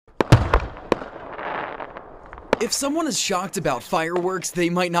If someone is shocked about fireworks, they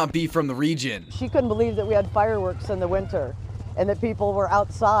might not be from the region. She couldn't believe that we had fireworks in the winter and that people were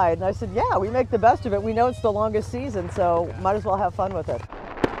outside. And I said, yeah, we make the best of it. We know it's the longest season, so might as well have fun with it.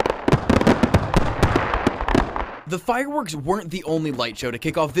 The fireworks weren't the only light show to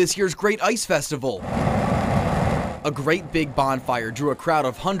kick off this year's Great Ice Festival. A great big bonfire drew a crowd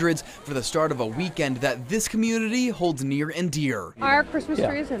of hundreds for the start of a weekend that this community holds near and dear. Our Christmas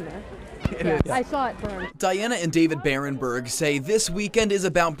tree is in there. Yeah, I saw it burn. Diana and David Barenberg say this weekend is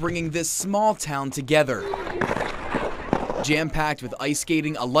about bringing this small town together. Jam-packed with ice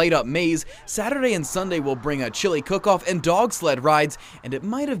skating, a light-up maze, Saturday and Sunday will bring a chili cook-off and dog sled rides, and it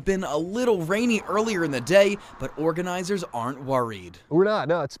might have been a little rainy earlier in the day, but organizers aren't worried. We're not,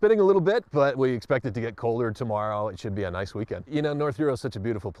 no, it's spitting a little bit, but we expect it to get colder tomorrow. It should be a nice weekend. You know, North Hero is such a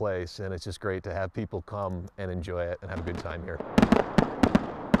beautiful place, and it's just great to have people come and enjoy it and have a good time here.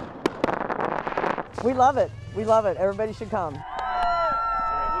 We love it. We love it. Everybody should come.